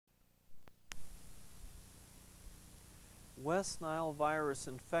West Nile virus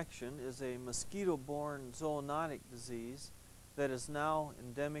infection is a mosquito-borne zoonotic disease that is now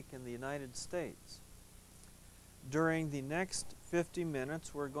endemic in the United States. During the next 50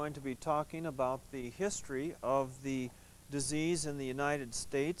 minutes, we're going to be talking about the history of the disease in the United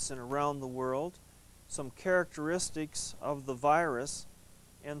States and around the world, some characteristics of the virus,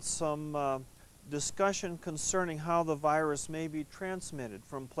 and some discussion concerning how the virus may be transmitted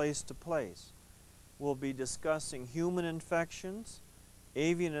from place to place. We'll be discussing human infections,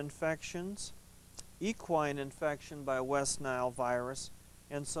 avian infections, equine infection by West Nile virus,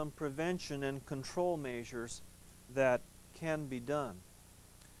 and some prevention and control measures that can be done.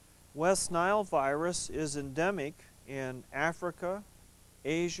 West Nile virus is endemic in Africa,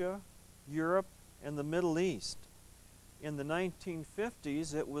 Asia, Europe, and the Middle East. In the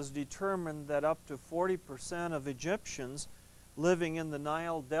 1950s, it was determined that up to 40% of Egyptians living in the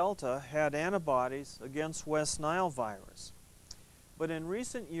Nile Delta had antibodies against West Nile virus. But in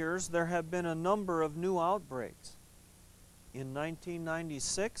recent years, there have been a number of new outbreaks. In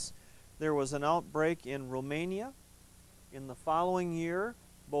 1996, there was an outbreak in Romania. In the following year,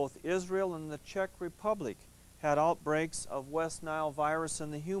 both Israel and the Czech Republic had outbreaks of West Nile virus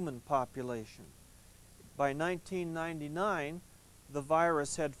in the human population. By 1999, the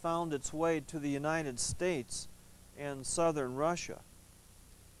virus had found its way to the United States and southern Russia.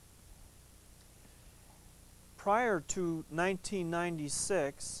 Prior to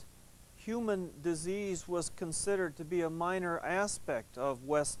 1996, human disease was considered to be a minor aspect of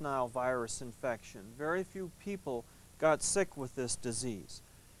West Nile virus infection. Very few people got sick with this disease,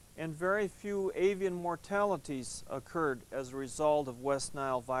 and very few avian mortalities occurred as a result of West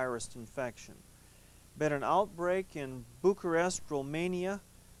Nile virus infection. But an outbreak in Bucharest, Romania,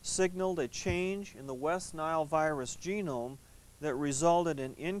 signaled a change in the West Nile virus genome that resulted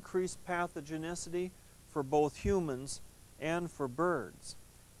in increased pathogenicity for both humans and for birds.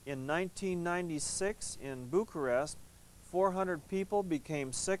 In 1996 in Bucharest, 400 people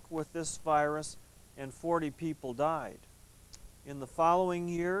became sick with this virus and 40 people died. In the following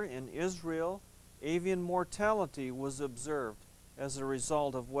year in Israel, avian mortality was observed as a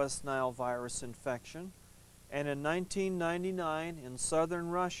result of West Nile virus infection. And in 1999, in southern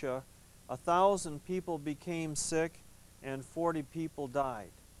Russia, 1,000 people became sick and 40 people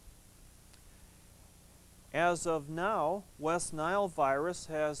died. As of now, West Nile virus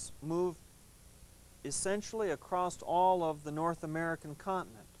has moved essentially across all of the North American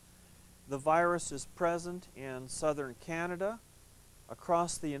continent. The virus is present in southern Canada,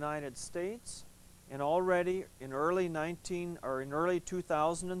 across the United States, and already in early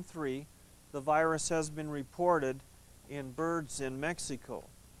 2003, the virus has been reported in birds in Mexico.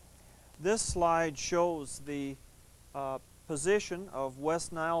 This slide shows the position of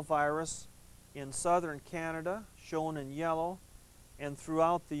West Nile virus in southern Canada, shown in yellow, and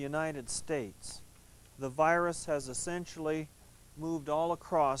throughout the United States. The virus has essentially moved all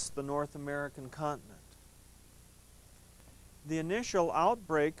across the North American continent. The initial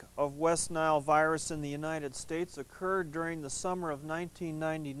outbreak of West Nile virus in the United States occurred during the summer of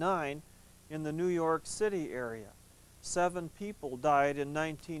 1999 in the New York City area. 7 people died in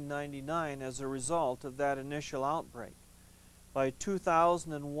 1999 as a result of that initial outbreak. By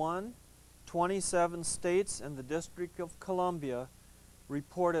 2001, 27 states and the District of Columbia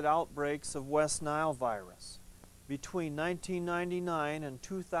reported outbreaks of West Nile virus. Between 1999 and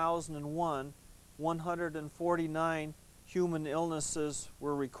 2001, 149 human illnesses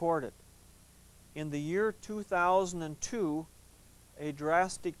were recorded. In the year 2002, a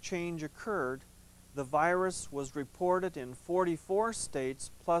drastic change occurred. The virus was reported in 44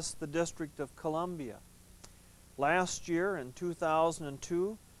 states plus the District of Columbia. Last year, in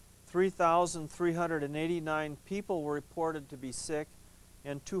 2002, 3,389 people were reported to be sick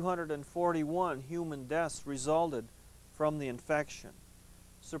and 241 human deaths resulted from the infection.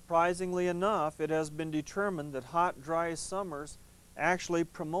 Surprisingly enough, it has been determined that hot, dry summers actually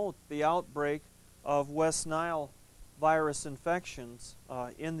promote the outbreak of West Nile virus infections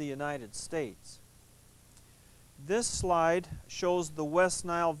in the United States. This slide shows the West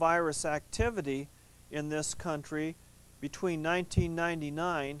Nile virus activity in this country between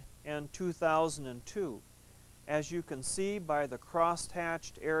 1999 and 2002. As you can see by the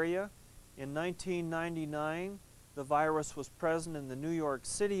cross-hatched area, in 1999 the virus was present in the New York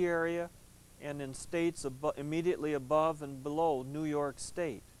City area and in states immediately above and below New York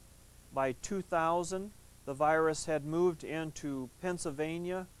State. By 2000, the virus had moved into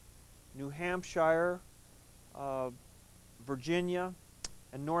Pennsylvania, New Hampshire, Virginia,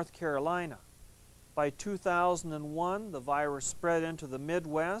 and North Carolina. By 2001, the virus spread into the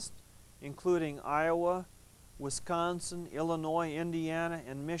Midwest, including Iowa, Wisconsin, Illinois, Indiana,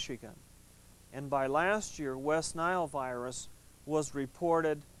 and Michigan. And by last year, West Nile virus was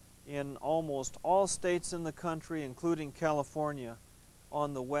reported in almost all states in the country, including California,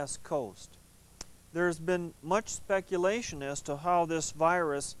 on the West Coast. There's been much speculation as to how this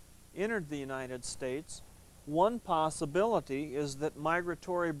virus entered the United States. One possibility is that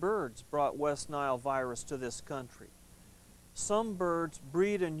migratory birds brought West Nile virus to this country. Some birds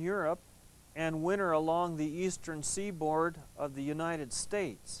breed in Europe and winter along the eastern seaboard of the United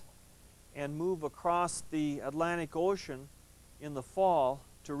States and move across the Atlantic Ocean in the fall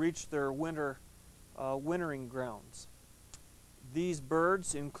to reach their wintering grounds. These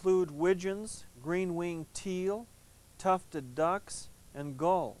birds include widgeons, green-winged teal, tufted ducks, and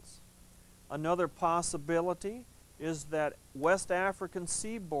gulls. Another possibility is that West African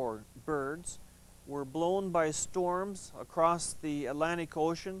seaboard birds were blown by storms across the Atlantic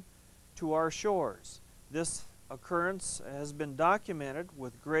Ocean to our shores. This occurrence has been documented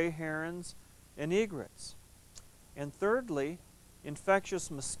with gray herons and egrets. And thirdly,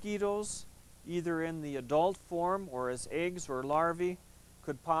 infectious mosquitoes, either in the adult form or as eggs or larvae,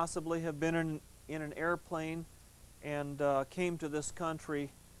 could possibly have been in an airplane and came to this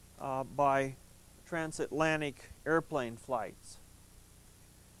country by transatlantic airplane flights.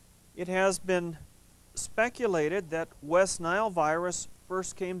 It has been speculated that West Nile virus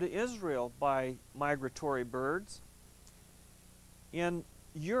first came to Israel by migratory birds. In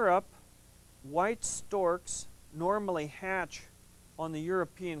Europe, white storks normally hatch on the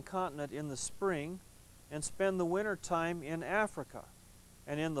European continent in the spring and spend the winter time in Africa.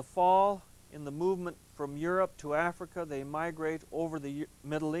 And in the fall, in the movement from Europe to Africa, they migrate over the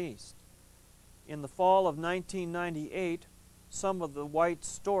Middle East. In the fall of 1998, some of the white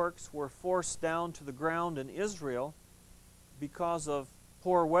storks were forced down to the ground in Israel because of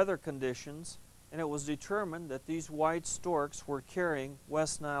poor weather conditions, and it was determined that these white storks were carrying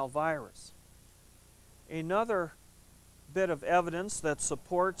West Nile virus. Another bit of evidence that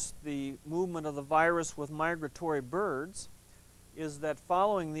supports the movement of the virus with migratory birds is that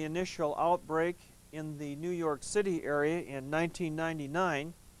following the initial outbreak in the New York City area in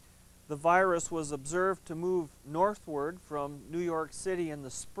 1999, the virus was observed to move northward from New York City in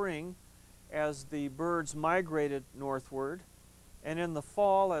the spring as the birds migrated northward, and in the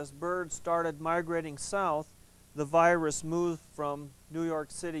fall, as birds started migrating south, the virus moved from New York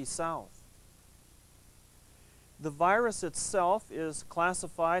City south. The virus itself is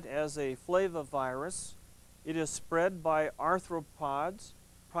classified as a flavivirus. It is spread by arthropods,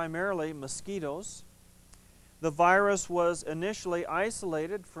 primarily mosquitoes. The virus was initially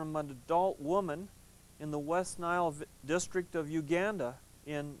isolated from an adult woman in the West Nile district of Uganda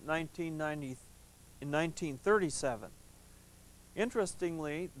in 1937.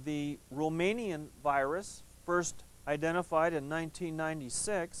 Interestingly, the Romanian virus, first identified in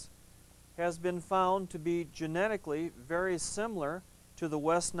 1996, has been found to be genetically very similar to the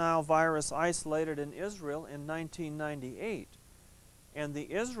West Nile virus isolated in Israel in 1998. And the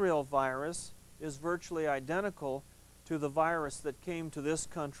Israel virus is virtually identical to the virus that came to this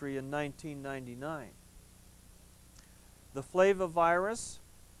country in 1999. The flavivirus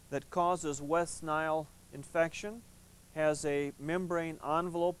that causes West Nile infection has a membrane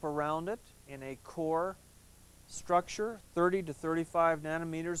envelope around it in a core structure, 30 to 35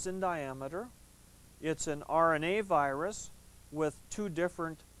 nanometers in diameter. It's an RNA virus with two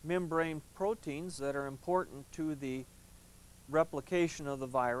different membrane proteins that are important to the replication of the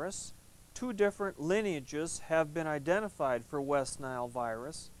virus. Two different lineages have been identified for West Nile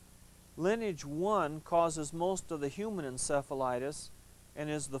virus. Lineage 1 causes most of the human encephalitis and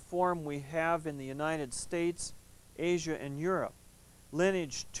is the form we have in the United States, Asia, and Europe.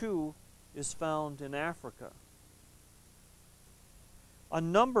 Lineage 2 is found in Africa. A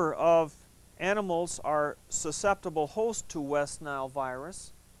number of animals are susceptible hosts to West Nile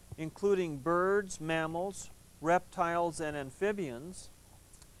virus, including birds, mammals, reptiles, and amphibians.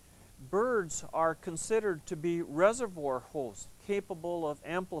 Birds are considered to be reservoir hosts capable of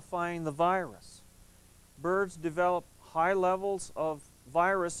amplifying the virus. Birds develop high levels of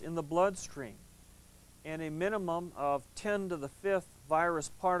virus in the bloodstream, and a minimum of 10 to the 5th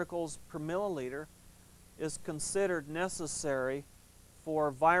virus particles per milliliter is considered necessary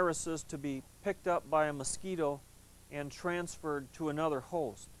for viruses to be picked up by a mosquito and transferred to another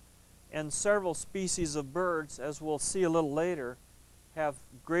host. And several species of birds, as we'll see a little later, have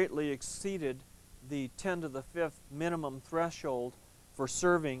greatly exceeded the 10 to the 5th minimum threshold for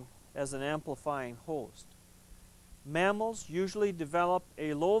serving as an amplifying host. Mammals usually develop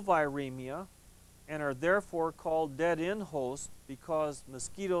a low viremia and are therefore called dead-end hosts because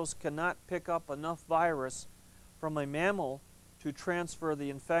mosquitoes cannot pick up enough virus from a mammal to transfer the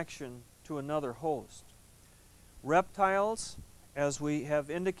infection to another host. Reptiles, as we have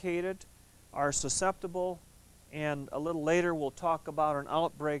indicated, are susceptible, and a little later we'll talk about an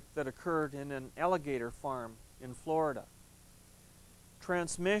outbreak that occurred in an alligator farm in Florida.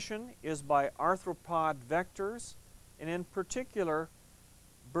 Transmission is by arthropod vectors, and in particular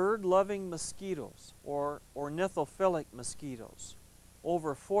bird-loving mosquitoes or ornithophilic mosquitoes.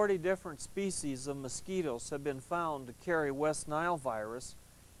 Over 40 different species of mosquitoes have been found to carry West Nile virus,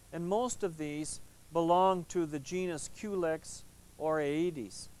 and most of these belong to the genus Culex or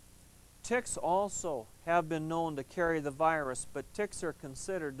Aedes. Ticks also have been known to carry the virus, but ticks are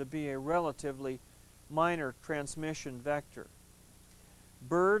considered to be a relatively minor transmission vector.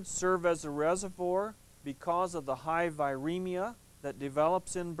 Birds serve as a reservoir because of the high viremia that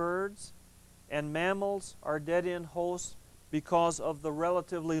develops in birds, and mammals are dead-end hosts because of the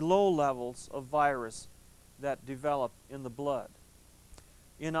relatively low levels of virus that develop in the blood.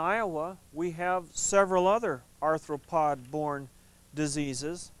 In Iowa, we have several other arthropod-borne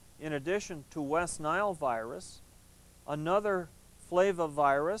diseases. In addition to West Nile virus, another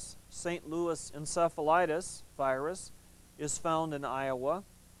flavivirus, St. Louis encephalitis virus, is found in Iowa,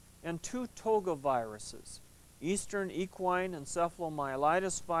 and two toga viruses, Eastern equine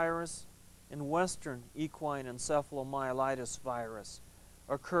encephalomyelitis virus and Western equine encephalomyelitis virus,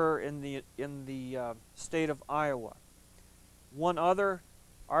 occur in the state of Iowa. One other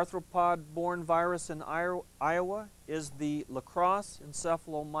arthropod-borne virus in Iowa is the La Crosse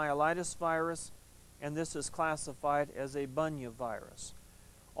encephalomyelitis virus, and this is classified as a Bunya virus.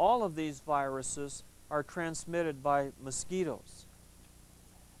 All of these viruses are transmitted by mosquitoes.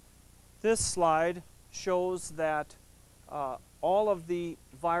 This slide shows that all of the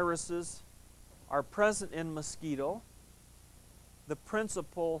viruses are present in mosquito. The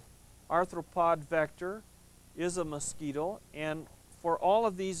principal arthropod vector is a mosquito, and for all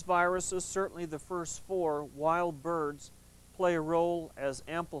of these viruses, certainly the first four, wild birds play a role as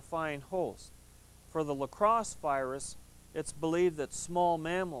amplifying hosts. For the La Crosse virus, it's believed that small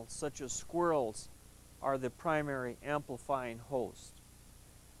mammals such as squirrels are the primary amplifying host.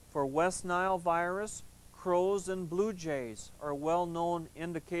 For West Nile virus, crows and blue jays are well-known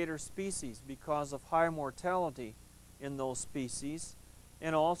indicator species because of high mortality in those species,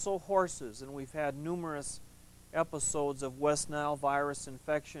 and also horses, and we've had numerous episodes of West Nile virus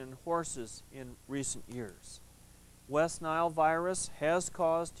infection in horses in recent years. West Nile virus has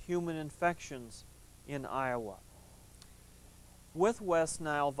caused human infections in Iowa. With West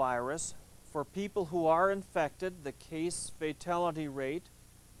Nile virus, for people who are infected, the case fatality rate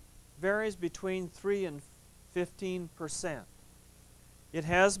varies between 3 and 15%. It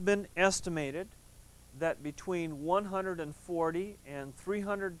has been estimated that between 140 and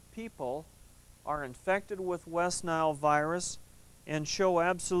 300 people are infected with West Nile virus and show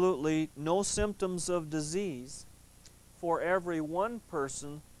absolutely no symptoms of disease for every one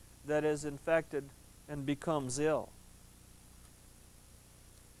person that is infected and becomes ill.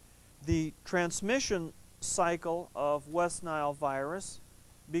 The transmission cycle of West Nile virus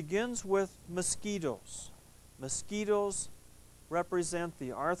begins with mosquitoes. Mosquitoes represent the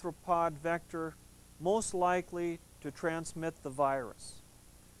arthropod vector most likely to transmit the virus.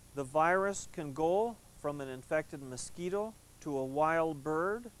 The virus can go from an infected mosquito to a wild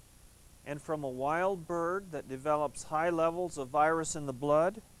bird, and from a wild bird that develops high levels of virus in the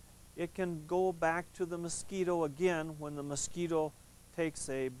blood, it can go back to the mosquito again when the mosquito takes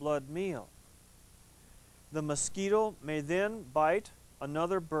a blood meal. The mosquito may then bite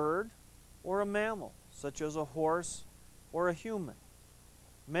another bird or a mammal, such as a horse or a human.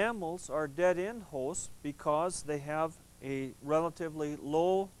 Mammals are dead-end hosts because they have a relatively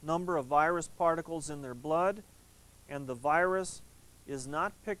low number of virus particles in their blood, and the virus is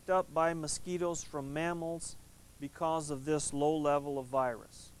not picked up by mosquitoes from mammals because of this low level of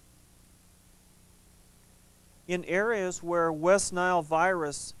virus. In areas where West Nile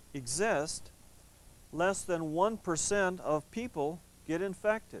virus exists, less than 1% of people get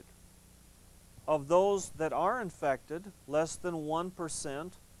infected. Of those that are infected, less than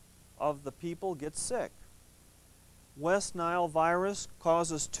 1% of the people get sick. West Nile virus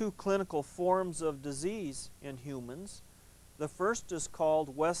causes two clinical forms of disease in humans. The first is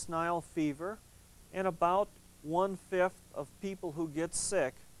called West Nile fever, and about 1/5 of people who get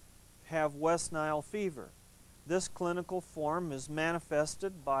sick have West Nile fever. This clinical form is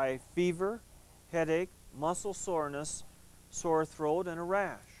manifested by fever, headache, muscle soreness, sore throat, and a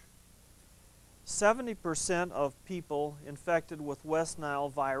rash. 70% of people infected with West Nile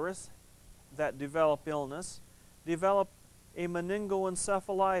virus that develop illness develop a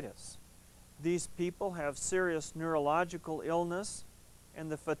meningoencephalitis. These people have serious neurological illness,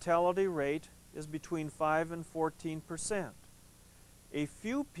 and the fatality rate is between 5 and 14%. A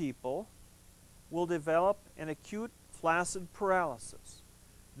few people will develop an acute flaccid paralysis.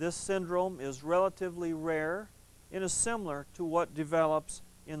 This syndrome is relatively rare and is similar to what develops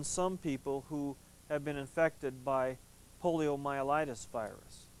in some people who have been infected by poliomyelitis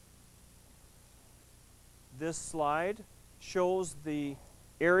virus. This slide shows the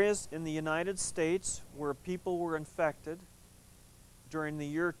areas in the United States where people were infected during the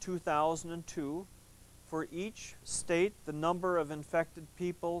year 2002. For each state, the number of infected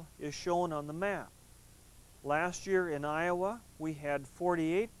people is shown on the map. Last year in Iowa, we had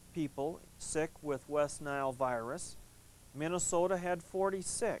 48 people sick with West Nile virus. Minnesota had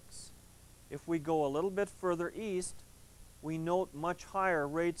 46. If we go a little bit further east, we note much higher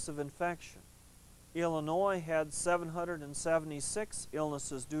rates of infection. Illinois had 776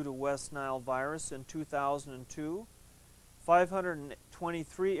 illnesses due to West Nile virus in 2002.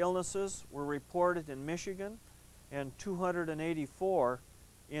 523 illnesses were reported in Michigan and 284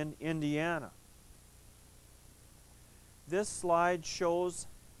 in Indiana. This slide shows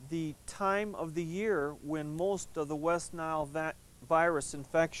the time of the year when most of the West Nile virus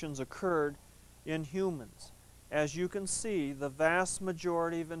infections occurred in humans. As you can see, the vast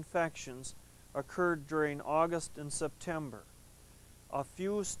majority of infections occurred during August and September. A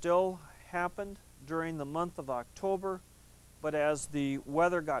few still happened during the month of October, but as the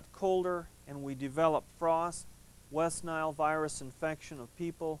weather got colder and we developed frost, West Nile virus infection of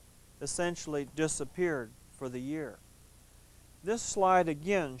people essentially disappeared for the year. This slide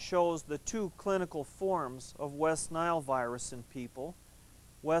again shows the two clinical forms of West Nile virus in people.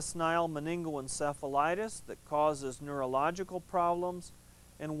 West Nile meningoencephalitis that causes neurological problems,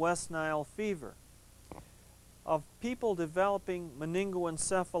 and West Nile fever. Of people developing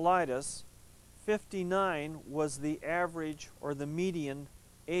meningoencephalitis, 59 was the average or the median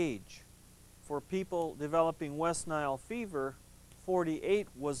age. For people developing West Nile fever, 48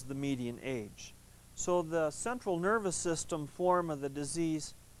 was the median age. So the central nervous system form of the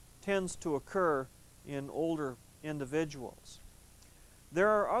disease tends to occur in older individuals. There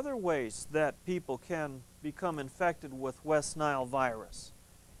are other ways that people can become infected with West Nile virus.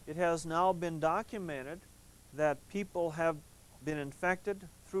 It has now been documented that people have been infected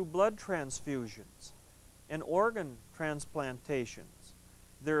through blood transfusions and organ transplantations.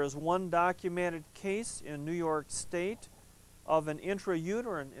 There is one documented case in New York State of an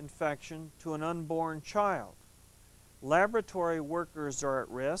intrauterine infection to an unborn child. Laboratory workers are at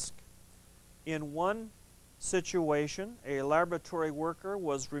risk. In one situation, a laboratory worker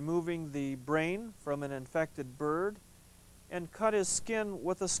was removing the brain from an infected bird and cut his skin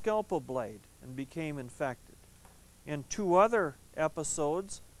with a scalpel blade and became infected. In two other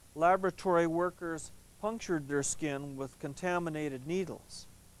episodes, laboratory workers punctured their skin with contaminated needles.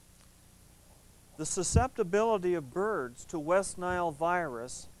 The susceptibility of birds to West Nile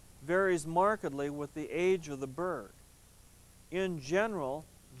virus varies markedly with the age of the bird. In general,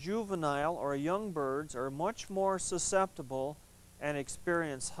 juvenile or young birds are much more susceptible and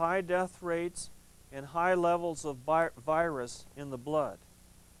experience high death rates and high levels of virus in the blood.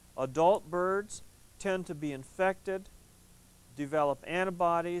 Adult birds tend to be infected, develop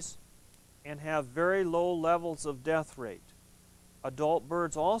antibodies, and have very low levels of death rate. Adult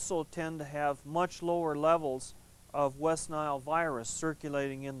birds also tend to have much lower levels of West Nile virus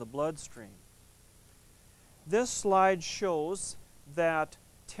circulating in the bloodstream. This slide shows that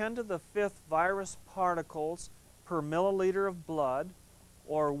 10 to the 5th virus particles per milliliter of blood,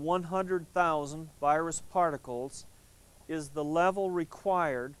 or 100,000 virus particles, is the level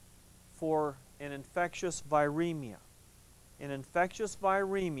required for an infectious viremia. An infectious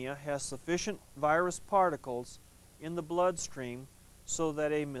viremia has sufficient virus particles in the bloodstream so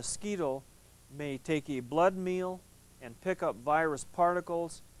that a mosquito may take a blood meal and pick up virus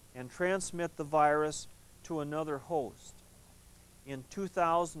particles and transmit the virus to another host. In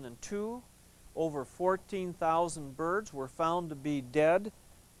 2002, over 14,000 birds were found to be dead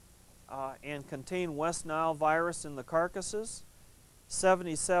and contain West Nile virus in the carcasses.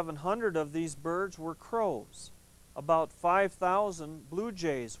 7,700 of these birds were crows. About 5,000 blue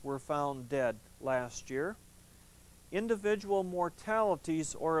jays were found dead last year. Individual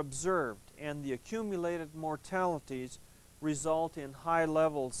mortalities are observed, and the accumulated mortalities result in high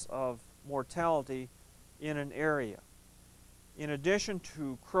levels of mortality in an area. In addition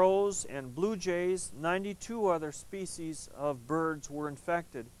to crows and blue jays, 92 other species of birds were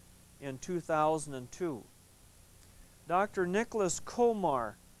infected in 2002. Dr. Nicholas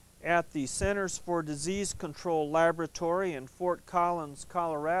Komar at the Centers for Disease Control Laboratory in Fort Collins,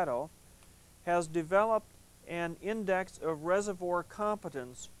 Colorado, has developed an index of reservoir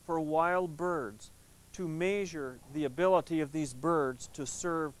competence for wild birds to measure the ability of these birds to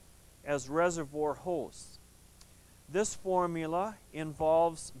serve as reservoir hosts. This formula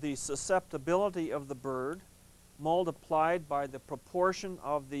involves the susceptibility of the bird multiplied by the proportion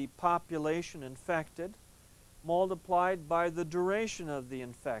of the population infected multiplied by the duration of the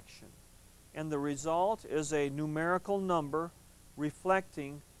infection, and the result is a numerical number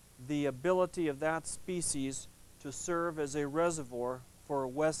reflecting the ability of that species to serve as a reservoir for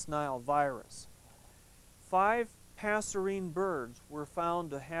West Nile virus. 5 passerine birds were found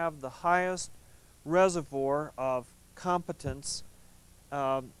to have the highest reservoir of competence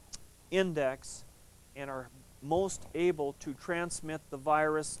index and are most able to transmit the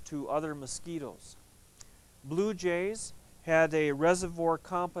virus to other mosquitoes. Blue jays had a reservoir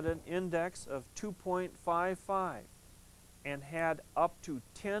competent index of 2.55 and had up to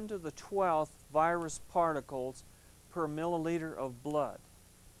 10 to the 12th virus particles per milliliter of blood.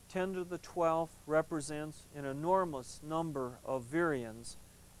 10 to the 12th represents an enormous number of virions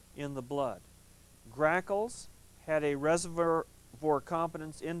in the blood. Grackles had a reservoir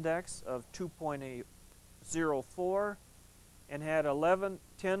competence index of 2.804 and had 10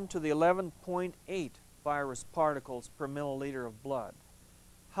 to the 11.8 virus particles per milliliter of blood.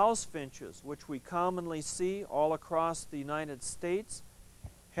 House finches, which we commonly see all across the United States,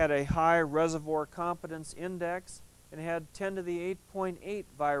 had a high reservoir competence index and had 10 to the 8.8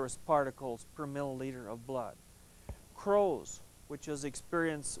 virus particles per milliliter of blood. Crows, which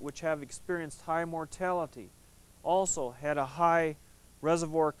have experienced high mortality, also had a high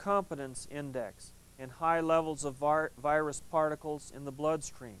reservoir competence index and high levels of virus particles in the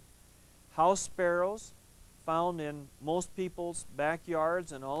bloodstream. House sparrows, found in most people's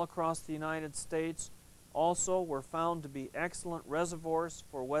backyards and all across the United States, also were found to be excellent reservoirs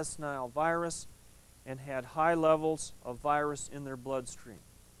for West Nile virus and had high levels of virus in their bloodstream.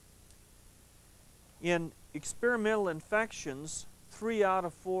 In experimental infections, 3 out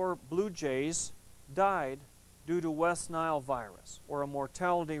of 4 blue jays died due to West Nile virus, or a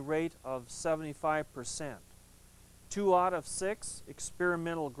mortality rate of 75%. 2 out of 6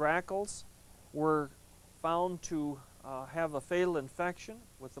 experimental grackles were found to have a fatal infection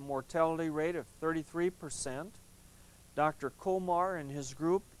with a mortality rate of 33%. Dr. Komar and his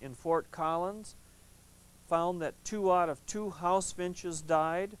group in Fort Collins found that 2 out of 2 house finches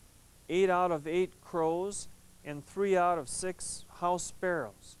died, 8 out of 8 crows, and 3 out of 6 house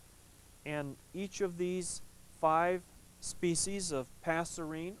sparrows. And each of these 5 species of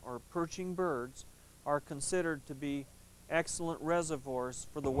passerine or perching birds are considered to be excellent reservoirs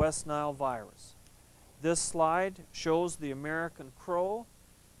for the West Nile virus. This slide shows the American crow,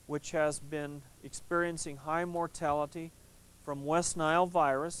 which has been experiencing high mortality from West Nile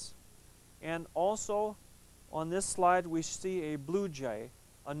virus. And also on this slide we see a blue jay,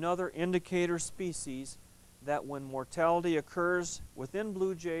 another indicator species that when mortality occurs within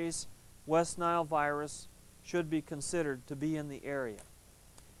blue jays, West Nile virus should be considered to be in the area.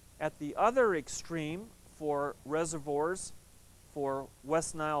 At the other extreme for reservoirs for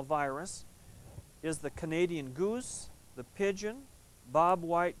West Nile virus is the Canadian goose, the pigeon,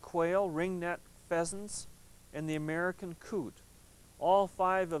 bobwhite quail, ringneck pheasants, and the American coot. All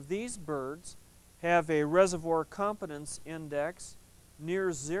 5 of these birds have a reservoir competence index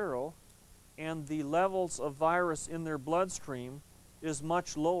near 0, and the levels of virus in their bloodstream is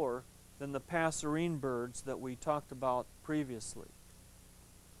much lower than the passerine birds that we talked about previously.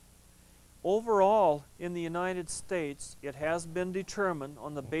 Overall, in the United States, it has been determined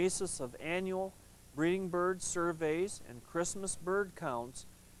on the basis of annual breeding bird surveys and Christmas bird counts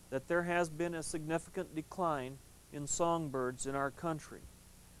that there has been a significant decline in songbirds in our country.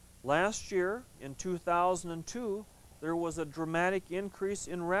 Last year, in 2002, there was a dramatic increase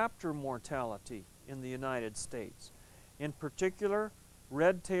in raptor mortality in the United States. In particular,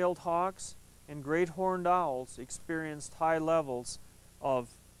 red-tailed hawks and great horned owls experienced high levels of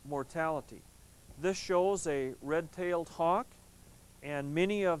mortality. This shows a red-tailed hawk, and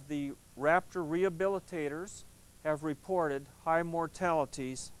many of the raptor rehabilitators have reported high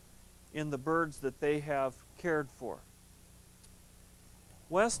mortalities in the birds that they have cared for.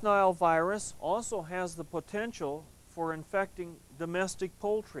 West Nile virus also has the potential for infecting domestic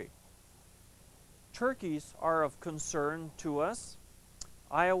poultry. Turkeys are of concern to us.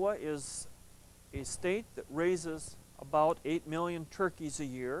 Iowa is a state that raises about 8 million turkeys a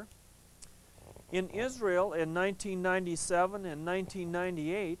year. In Israel in 1997 and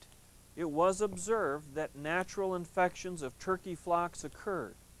 1998, it was observed that natural infections of turkey flocks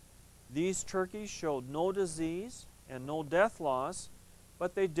occurred. These turkeys showed no disease and no death loss,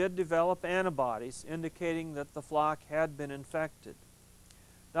 but they did develop antibodies indicating that the flock had been infected.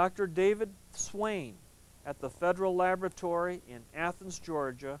 Dr. David Swain at the Federal Laboratory in Athens,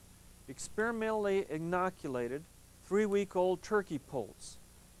 Georgia, experimentally inoculated 3-week-old turkey poults.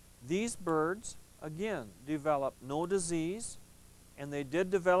 These birds, again, developed no disease, and they did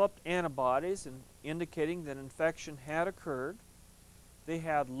develop antibodies indicating that infection had occurred. They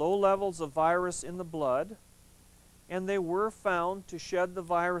had low levels of virus in the blood, and they were found to shed the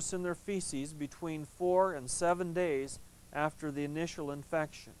virus in their feces between 4 and 7 days after the initial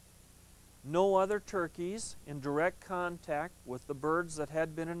infection. No other turkeys in direct contact with the birds that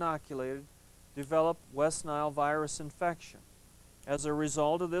had been inoculated developed West Nile virus infection. As a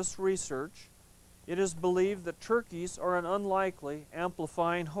result of this research, it is believed that turkeys are an unlikely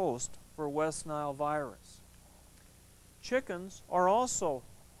amplifying host for West Nile virus. Chickens are also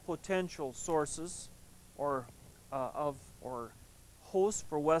potential sources or hosts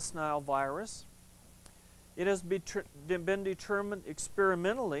for West Nile virus. It has been determined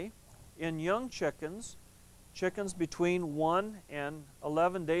experimentally in young chickens, chickens between 1 and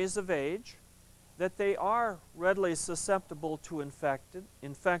 11 days of age, that they are readily susceptible to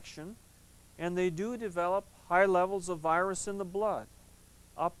infection, and they do develop high levels of virus in the blood,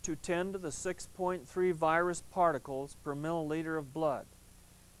 up to 10 to the 6.3 virus particles per milliliter of blood.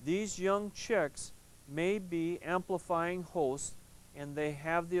 These young chicks may be amplifying hosts, and they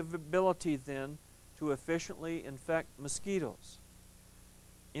have the ability then to efficiently infect mosquitoes.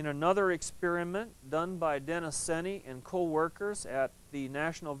 In another experiment done by Dennis Senni and co-workers at the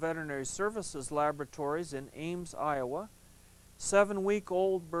National Veterinary Services Laboratories in Ames, Iowa,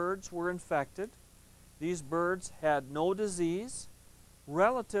 7-week-old birds were infected. These birds had no disease,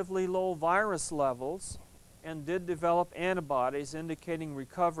 relatively low virus levels, and did develop antibodies indicating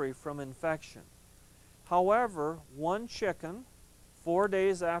recovery from infection. However, one chicken, 4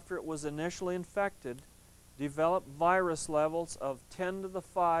 days after it was initially infected, developed virus levels of 10 to the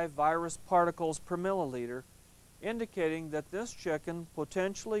 5 virus particles per milliliter, indicating that this chicken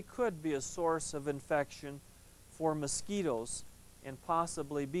potentially could be a source of infection for mosquitoes and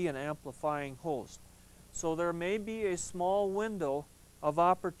possibly be an amplifying host. So there may be a small window of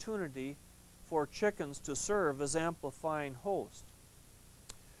opportunity for chickens to serve as amplifying hosts.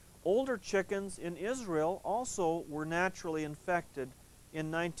 Older chickens in Israel also were naturally infected in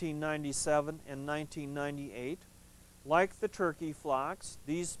 1997 and 1998. Like the turkey flocks,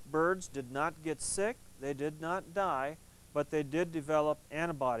 these birds did not get sick, they did not die, but they did develop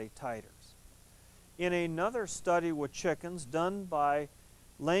antibody titers. In another study with chickens done by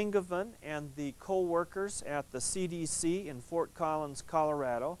Langevin and the co-workers at the CDC in Fort Collins,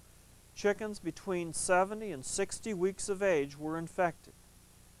 Colorado, chickens between 70 and 60 weeks of age were infected.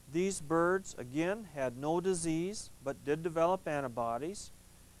 These birds, again, had no disease, but did develop antibodies.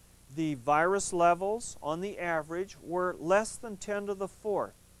 The virus levels, on the average, were less than 10 to the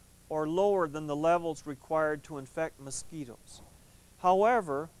 4th, or lower than the levels required to infect mosquitoes.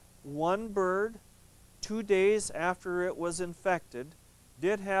 However, one bird, 2 days after it was infected,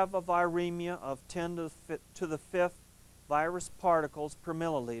 did have a viremia of 10 to the 5th virus particles per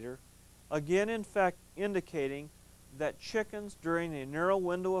milliliter, again indicating that chickens during a narrow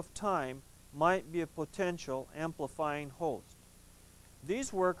window of time might be a potential amplifying host.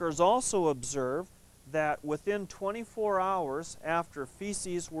 These workers also observed that within 24 hours after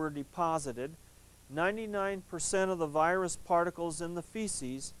feces were deposited, 99% of the virus particles in the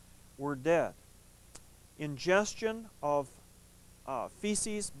feces were dead. Ingestion of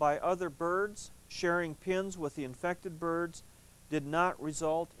feces by other birds sharing pins with the infected birds did not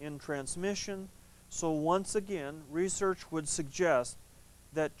result in transmission. So once again, research would suggest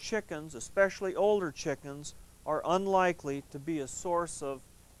that chickens, especially older chickens, are unlikely to be a source of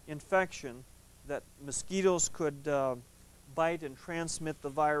infection, that mosquitoes could bite and transmit the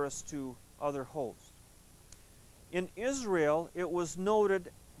virus to other hosts. In Israel, it was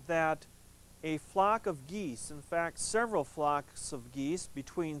noted that a flock of geese, in fact several flocks of geese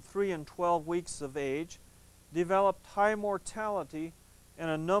between 3 and 12 weeks of age, developed high mortality, and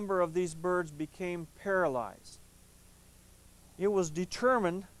a number of these birds became paralyzed. It was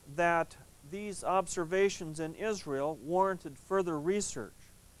determined that these observations in Israel warranted further research.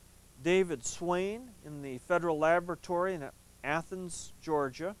 David Swain in the Federal Laboratory in Athens,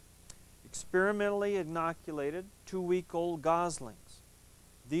 Georgia, experimentally inoculated 2-week-old goslings.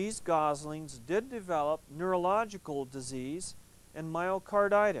 These goslings did develop neurological disease and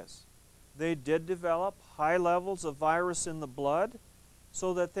myocarditis. They did develop high levels of virus in the blood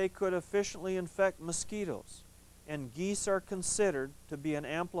so that they could efficiently infect mosquitoes. And geese are considered to be an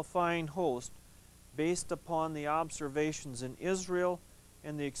amplifying host based upon the observations in Israel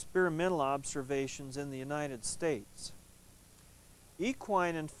and the experimental observations in the United States.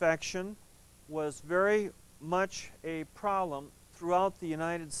 Equine infection was very much a problem throughout the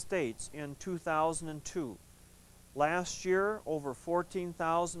United States in 2002. Last year, over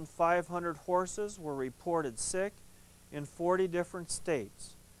 14,500 horses were reported sick in 40 different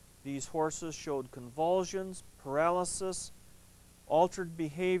states. These horses showed convulsions, paralysis, altered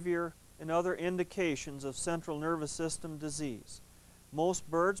behavior, and other indications of central nervous system disease. Most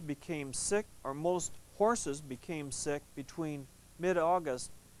birds became sick, or most horses became sick between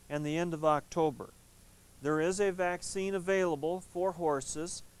mid-August and the end of October. There is a vaccine available for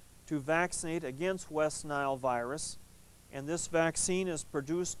horses to vaccinate against West Nile virus, and this vaccine is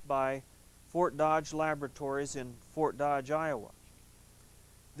produced by Fort Dodge Laboratories in Fort Dodge, Iowa.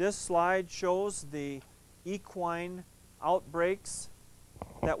 This slide shows the equine outbreaks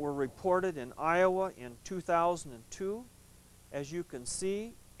that were reported in Iowa in 2002. As you can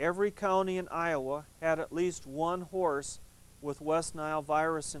see, every county in Iowa had at least one horse with West Nile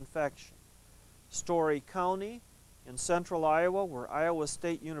virus infection. Story County in central Iowa, where Iowa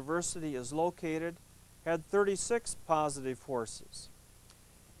State University is located, had 36 positive horses.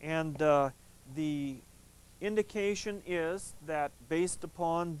 And the indication is that based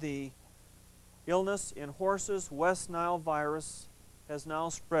upon the illness in horses, West Nile virus has now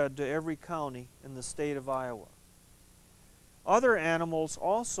spread to every county in the state of Iowa. Other animals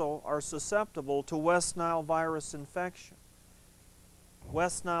also are susceptible to West Nile virus infection.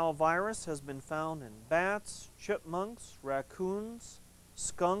 West Nile virus has been found in bats, chipmunks, raccoons,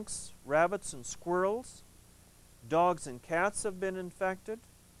 skunks, rabbits, and squirrels. Dogs and cats have been infected.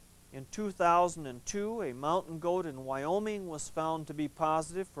 In 2002, a mountain goat in Wyoming was found to be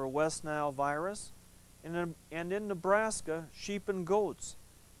positive for West Nile virus. And in Nebraska, sheep and goats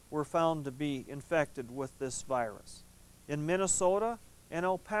were found to be infected with this virus. In Minnesota, an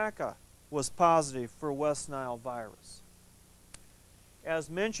alpaca was positive for West Nile virus. As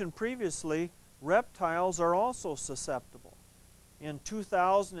mentioned previously, reptiles are also susceptible. In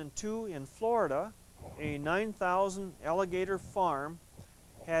 2002 in Florida, a 9,000 alligator farm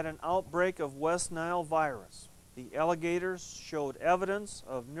had an outbreak of West Nile virus. The alligators showed evidence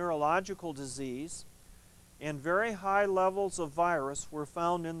of neurological disease, and very high levels of virus were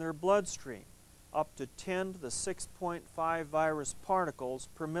found in their bloodstream, up to 10 to the 6.5 virus particles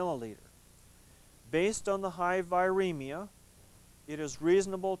per milliliter. Based on the high viremia, it is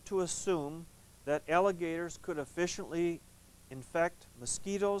reasonable to assume that alligators could efficiently infect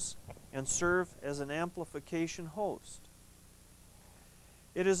mosquitoes and serve as an amplification host.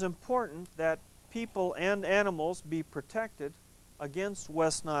 It is important that people and animals be protected against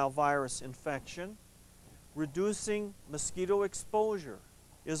West Nile virus infection. Reducing mosquito exposure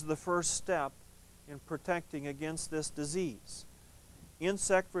is the first step in protecting against this disease.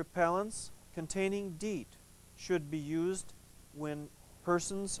 Insect repellents containing DEET should be used when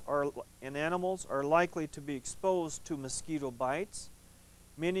persons and animals are likely to be exposed to mosquito bites.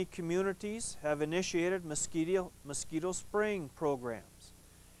 Many communities have initiated mosquito spraying programs.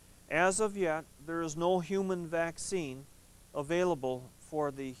 As of yet, there is no human vaccine available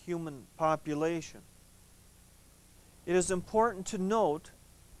for the human population. It is important to note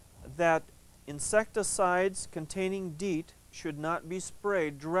that insecticides containing DEET should not be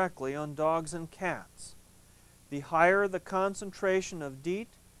sprayed directly on dogs and cats. The higher the concentration of DEET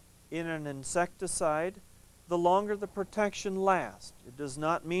in an insecticide, the longer the protection lasts. It does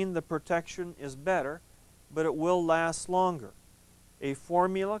not mean the protection is better, but it will last longer. A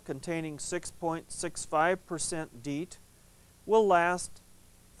formula containing 6.65% DEET will last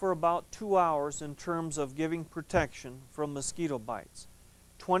for about 2 hours in terms of giving protection from mosquito bites.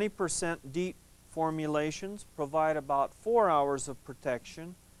 20% DEET formulations provide about 4 hours of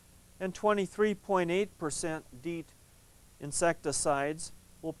protection, and 23.8% DEET insecticides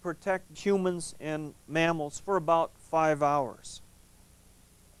will protect humans and mammals for about 5 hours.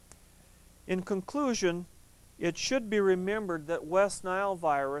 In conclusion, it should be remembered that West Nile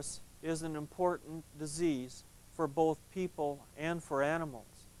virus is an important disease for both people and for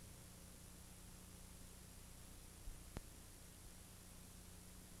animals.